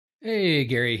Hey,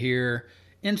 Gary here.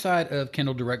 Inside of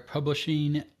Kindle Direct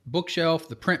Publishing Bookshelf,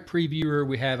 the print previewer,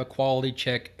 we have a quality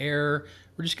check error.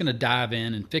 We're just going to dive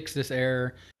in and fix this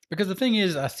error because the thing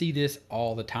is, I see this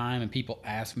all the time and people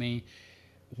ask me,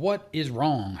 what is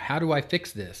wrong? How do I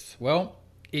fix this? Well,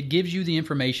 it gives you the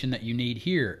information that you need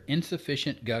here.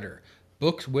 Insufficient gutter.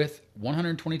 Books with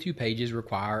 122 pages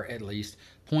require at least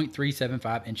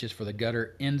 0.375 inches for the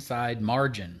gutter inside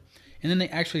margin. And then they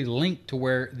actually link to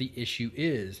where the issue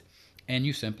is. And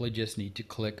you simply just need to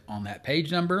click on that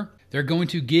page number. They're going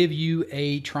to give you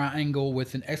a triangle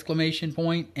with an exclamation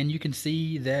point, and you can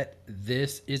see that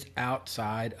this is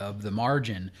outside of the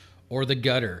margin or the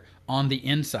gutter on the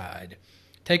inside.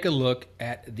 Take a look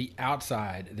at the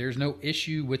outside. There's no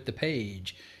issue with the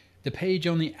page. The page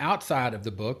on the outside of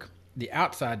the book, the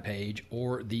outside page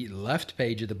or the left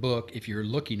page of the book, if you're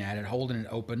looking at it, holding it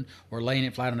open or laying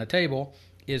it flat on a table,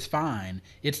 is fine.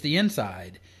 It's the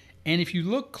inside. And if you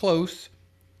look close,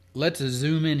 let's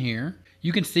zoom in here.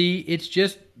 You can see it's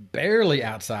just barely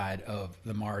outside of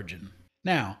the margin.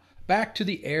 Now, back to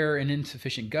the error and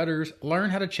insufficient gutters, learn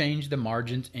how to change the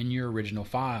margins in your original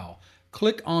file.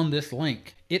 Click on this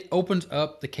link. It opens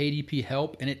up the KDP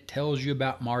help and it tells you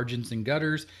about margins and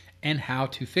gutters and how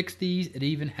to fix these. It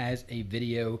even has a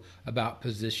video about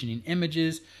positioning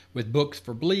images with books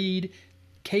for bleed.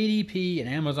 KDP and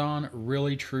Amazon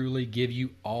really truly give you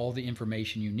all the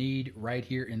information you need right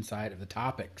here inside of the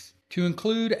topics. To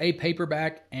include a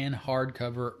paperback and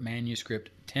hardcover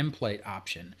manuscript template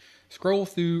option. Scroll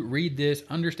through, read this,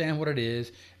 understand what it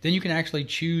is, then you can actually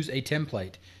choose a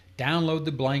template. Download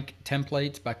the blank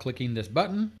templates by clicking this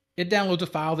button. It downloads a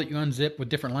file that you unzip with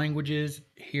different languages.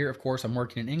 Here, of course, I'm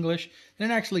working in English.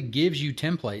 Then it actually gives you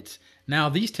templates. Now,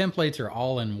 these templates are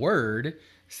all in Word,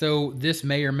 so this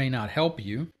may or may not help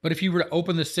you. But if you were to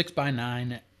open the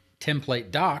 6x9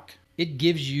 template doc, it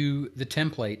gives you the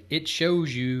template. It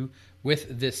shows you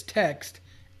with this text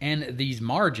and these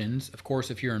margins. Of course,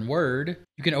 if you're in Word,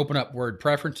 you can open up Word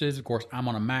preferences. Of course, I'm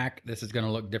on a Mac. This is going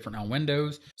to look different on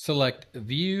Windows. Select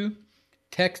View.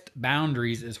 Text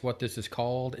boundaries is what this is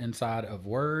called inside of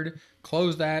Word.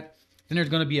 Close that. Then there's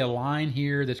going to be a line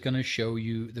here that's going to show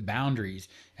you the boundaries.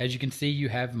 As you can see, you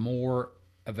have more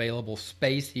available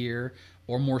space here,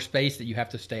 or more space that you have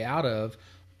to stay out of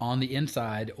on the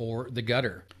inside or the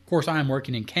gutter. Of course, I'm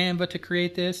working in Canva to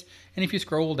create this, and if you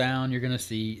scroll down, you're going to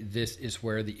see this is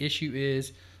where the issue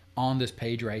is on this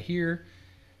page right here.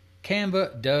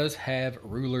 Canva does have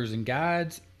rulers and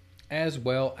guides, as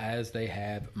well as they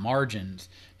have margins.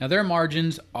 Now, their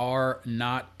margins are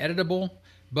not editable,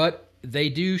 but they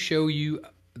do show you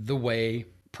the way.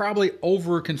 Probably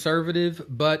over conservative,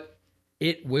 but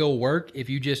it will work if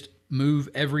you just move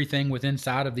everything within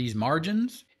inside of these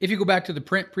margins. If you go back to the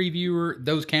print previewer,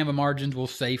 those Canva margins will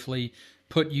safely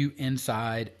put you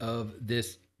inside of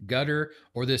this gutter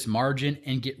or this margin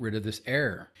and get rid of this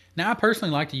error. Now, I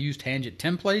personally like to use Tangent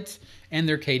templates and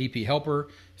their KDP helper.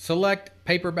 Select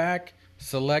paperback,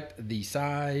 select the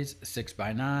size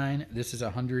 6x9. This is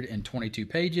 122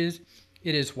 pages.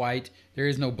 It is white, there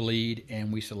is no bleed,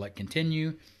 and we select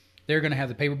continue. They're going to have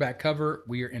the paperback cover.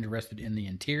 We are interested in the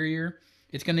interior.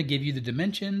 It's going to give you the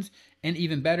dimensions, and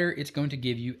even better, it's going to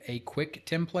give you a quick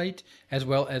template as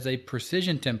well as a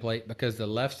precision template, because the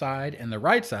left side and the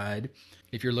right side,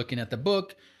 if you're looking at the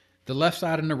book, the left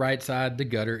side and the right side, the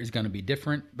gutter is going to be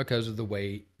different because of the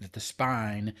way that the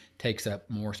spine takes up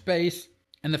more space,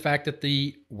 and the fact that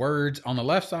the words on the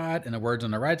left side and the words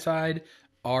on the right side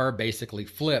are basically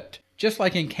flipped. Just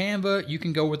like in Canva, you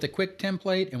can go with the quick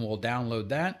template, and we'll download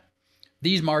that.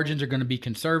 These margins are going to be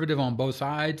conservative on both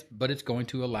sides, but it's going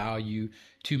to allow you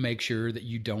to make sure that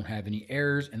you don't have any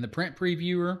errors in the print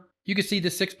previewer. You can see the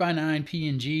 6x9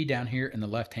 PNG down here in the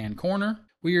left-hand corner.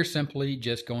 We are simply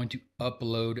just going to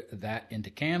upload that into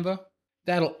Canva.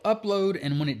 That'll upload,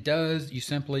 and when it does, you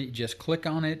simply just click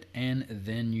on it, and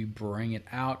then you bring it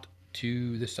out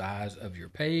to the size of your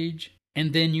page,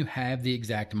 and then you have the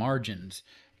exact margins.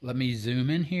 Let me zoom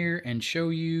in here and show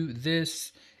you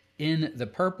this. In the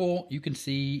purple, you can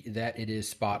see that it is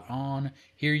spot on.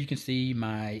 Here you can see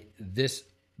this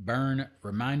burn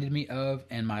reminded me of,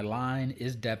 and my line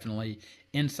is definitely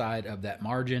inside of that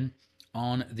margin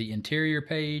on the interior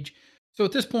page. So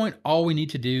at this point, all we need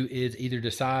to do is either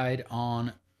decide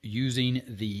on using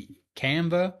the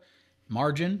Canva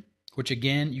margin, which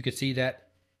again, you can see that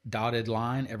dotted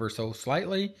line ever so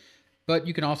slightly, but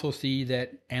you can also see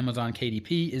that Amazon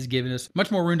KDP is giving us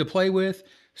much more room to play with.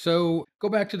 So go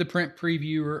back to the print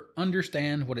previewer,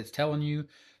 understand what it's telling you.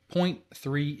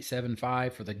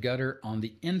 0.375 for the gutter on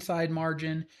the inside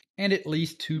margin, and at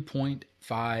least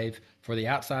 2.5 for the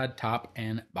outside top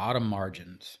and bottom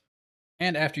margins.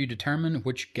 And after you determine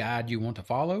which guide you want to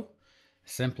follow,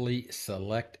 simply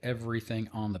select everything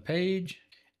on the page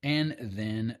and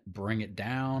then bring it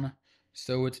down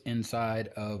so it's inside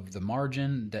of the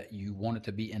margin that you want it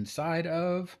to be inside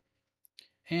of,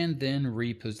 and then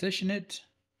reposition it,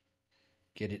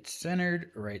 get it centered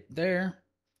right there.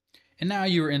 And now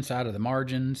you are inside of the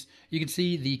margins. You can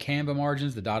see the Canva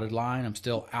margins, the dotted line. I'm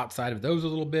still outside of those a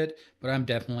little bit, but I'm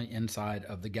definitely inside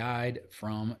of the guide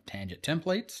from Tangent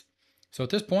Templates. So at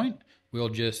this point, we'll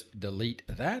just delete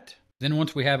that. Then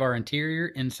once we have our interior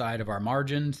inside of our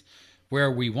margins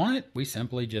where we want it, we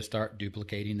simply just start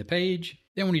duplicating the page.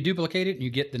 Then when you duplicate it, you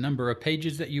get the number of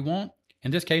pages that you want.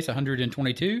 In this case,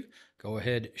 122. Go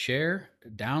ahead, share,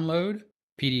 download,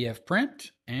 PDF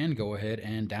print, and go ahead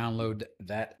and download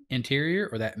that interior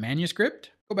or that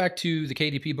manuscript. Go back to the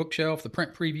KDP bookshelf, the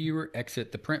print previewer,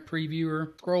 exit the print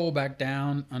previewer, scroll back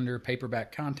down under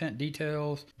paperback content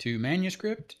details to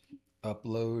manuscript,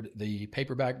 upload the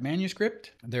paperback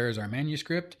manuscript. There is our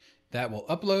manuscript that will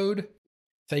upload,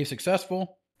 save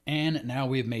successful, and now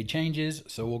we have made changes,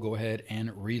 so we'll go ahead and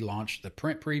relaunch the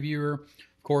print previewer.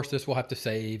 Of course, this will have to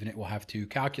save and it will have to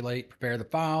calculate, prepare the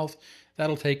files.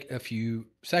 That'll take a few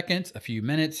seconds, a few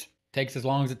minutes, takes as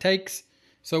long as it takes.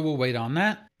 So we'll wait on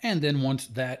that. And then once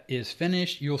that is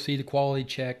finished, you'll see the quality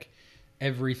check.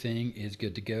 Everything is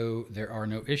good to go. There are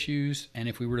no issues. And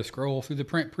if we were to scroll through the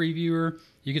print previewer,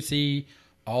 you can see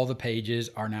all the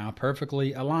pages are now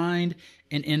perfectly aligned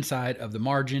and inside of the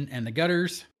margin and the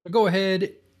gutters. So go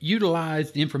ahead,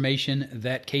 utilize the information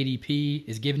that KDP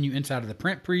is giving you inside of the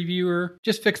print previewer.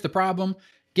 Just fix the problem,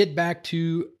 get back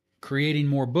to creating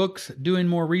more books, doing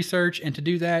more research, and to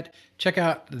do that, check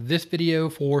out this video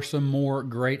for some more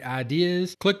great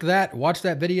ideas. Click that, watch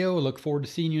that video. I look forward to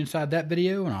seeing you inside that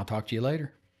video, and I'll talk to you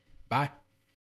later. Bye.